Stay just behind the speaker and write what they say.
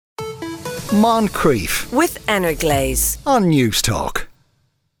Moncrief with Energlaze on News Talk.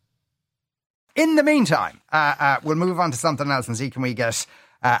 In the meantime, we'll move on to something else and see can we get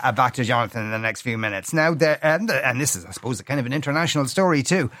back to Jonathan in the next few minutes. Now, and this is, I suppose, a kind of an international story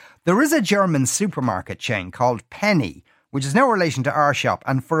too. There is a German supermarket chain called Penny, which is no relation to our shop,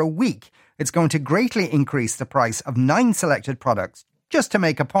 and for a week it's going to greatly increase the price of 9 selected products. Just to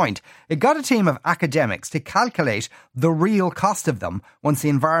make a point, it got a team of academics to calculate the real cost of them once the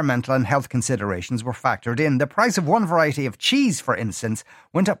environmental and health considerations were factored in. The price of one variety of cheese, for instance,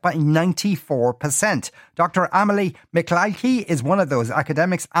 went up by 94%. Dr. Amelie Michalke is one of those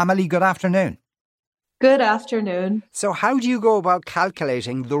academics. Amelie, good afternoon. Good afternoon. So how do you go about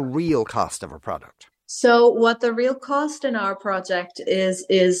calculating the real cost of a product? So what the real cost in our project is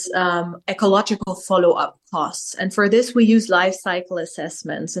ecological follow-up costs. And for this, we use life cycle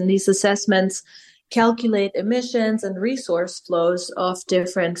assessments. And these assessments calculate emissions and resource flows of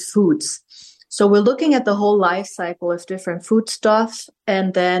different foods. So we're looking at the whole life cycle of different foodstuffs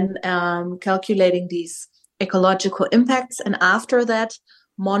and then calculating these ecological impacts. And after that,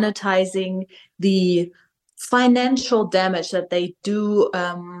 monetizing the financial damage that they do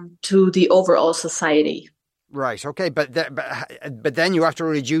to the overall society. Right, okay, but then you have to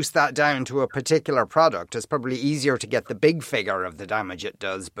reduce that down to a particular product. It's probably easier to get the big figure of the damage it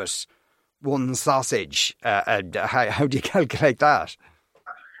does, but one sausage, how do you calculate that?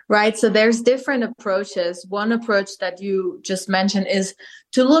 Right, so there's different approaches. One approach that you just mentioned is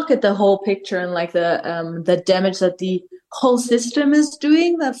to look at the whole picture and like the damage that the whole system is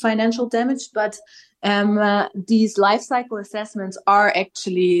doing, the financial damage, but these life cycle assessments are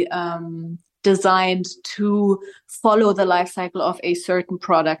actually designed to follow the life cycle of a certain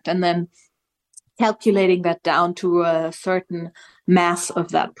product and then calculating that down to a certain mass of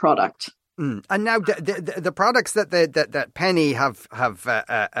that product. And now the products that Penny have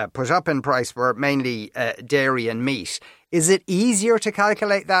put up in price were mainly dairy and meat. Is it easier to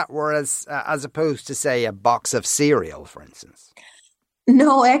calculate that, whereas as opposed to, say, a box of cereal, for instance?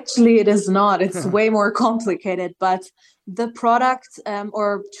 No, actually, it is not. It's way more complicated. But the product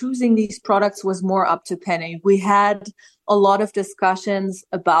or choosing these products was more up to Penny. We had a lot of discussions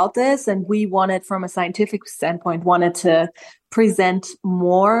about this, and we wanted, from a scientific standpoint, wanted to present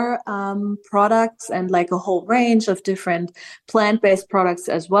more products and like a whole range of different plant-based products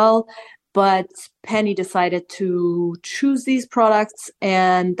as well. But Penny decided to choose these products,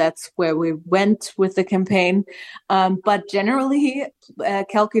 and that's where we went with the campaign. But generally,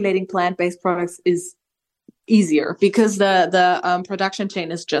 calculating plant-based products is easier because the production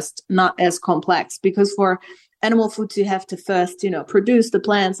chain is just not as complex. Because for animal foods, you have to first, produce the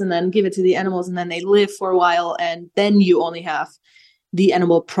plants and then give it to the animals, and then they live for a while, and then you only have the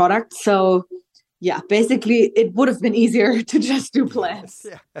animal product. So yeah, basically, it would have been easier to just do plants.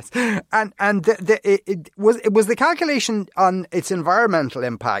 Yes. And it was the calculation on its environmental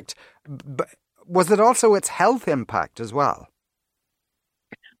impact, but was it also its health impact as well?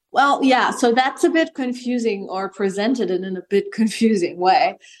 Well, yeah, so that's a bit confusing, or presented in a bit confusing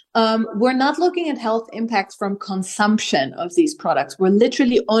way. We're not looking at health impacts from consumption of these products. We're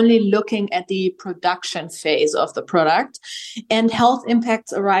literally only looking at the production phase of the product. And health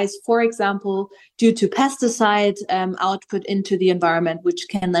impacts arise, for example, due to pesticide output into the environment, which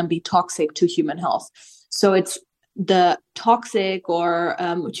can then be toxic to human health. So it's the toxic or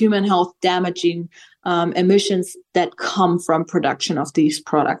human health damaging emissions that come from production of these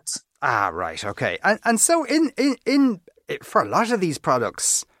products. Ah, right. Okay. And so in for a lot of these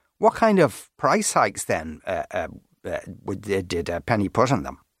products, what kind of price hikes then did Penny put on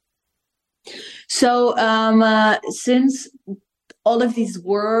them? So since all of these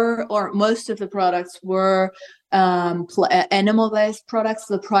were, or most of the products were animal-based products,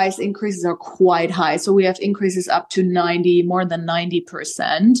 the price increases are quite high. So we have increases up to more than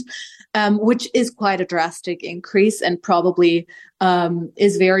 90%, which is quite a drastic increase and probably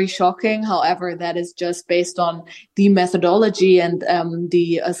is very shocking. However, that is just based on the methodology and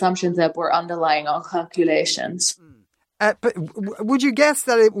the assumptions that were underlying our calculations. But would you guess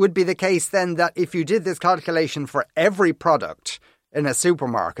that it would be the case then that if you did this calculation for every product in a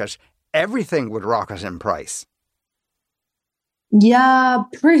supermarket, everything would rocket in price? Yeah,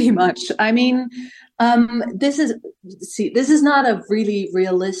 pretty much. I mean, this is not a really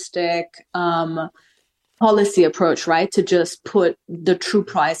realistic policy approach, right? To just put the true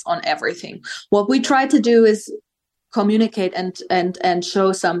price on everything. What we try to do is communicate and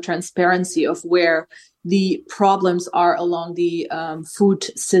show some transparency of where the problems are along the food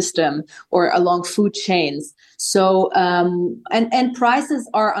system or along food chains. So, and prices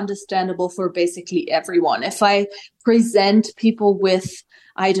are understandable for basically everyone. If I present people with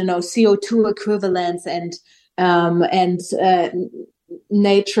I don't know, CO2 equivalents and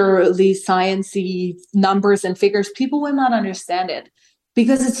naturally sciencey numbers and figures, people will not understand it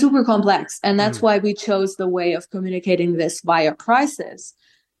because it's super complex. And that's why we chose the way of communicating this via prices.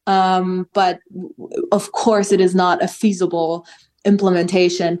 But of course, it is not a feasible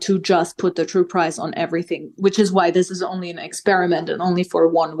implementation to just put the true price on everything, which is why this is only an experiment and only for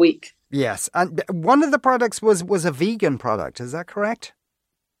 1 week. Yes. And one of the products was a vegan product. Is that correct?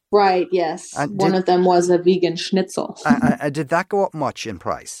 Right, yes. One of them was a vegan schnitzel. Did that go up much in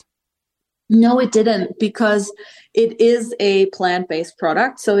price? No, it didn't, because it is a plant-based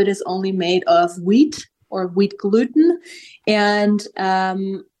product. So it is only made of wheat or wheat gluten. And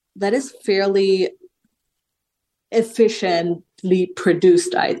that is fairly efficiently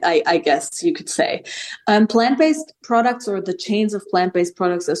produced, I guess you could say. Plant-based products, or the chains of plant-based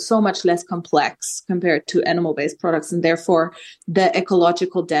products, are so much less complex compared to animal-based products, and therefore the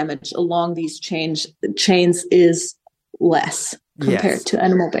ecological damage along these chains is less compared to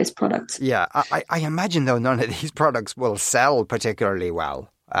animal-based products. Yeah, I imagine though none of these products will sell particularly well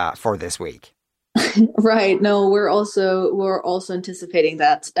for this week. Right. No, we're also anticipating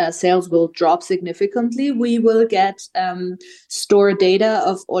that sales will drop significantly. We will get store data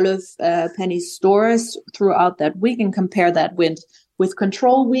of all of Penny's stores throughout that week and compare that with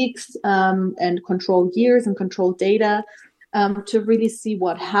control weeks and control years and control data to really see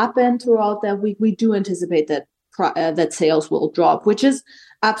what happened throughout that week. We do anticipate that sales will drop, which is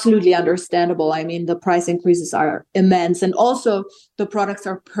absolutely understandable. I mean, the price increases are immense, and also the products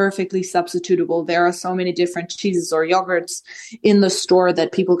are perfectly substitutable. There are so many different cheeses or yogurts in the store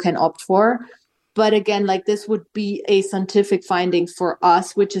that people can opt for. But again, like, this would be a scientific finding for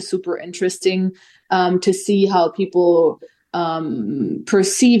us, which is super interesting to see how people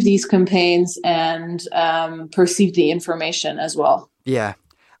perceive these campaigns and perceive the information as well. Yeah.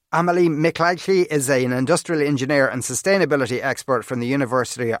 Amelie Michalke is an industrial engineer and sustainability expert from the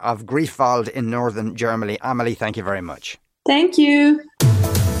University of Greifswald in northern Germany. Amelie, thank you very much. Thank you.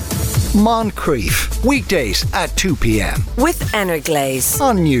 Moncrief, weekdays at 2 p.m. with Energlaze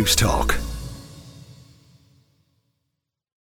on News Talk.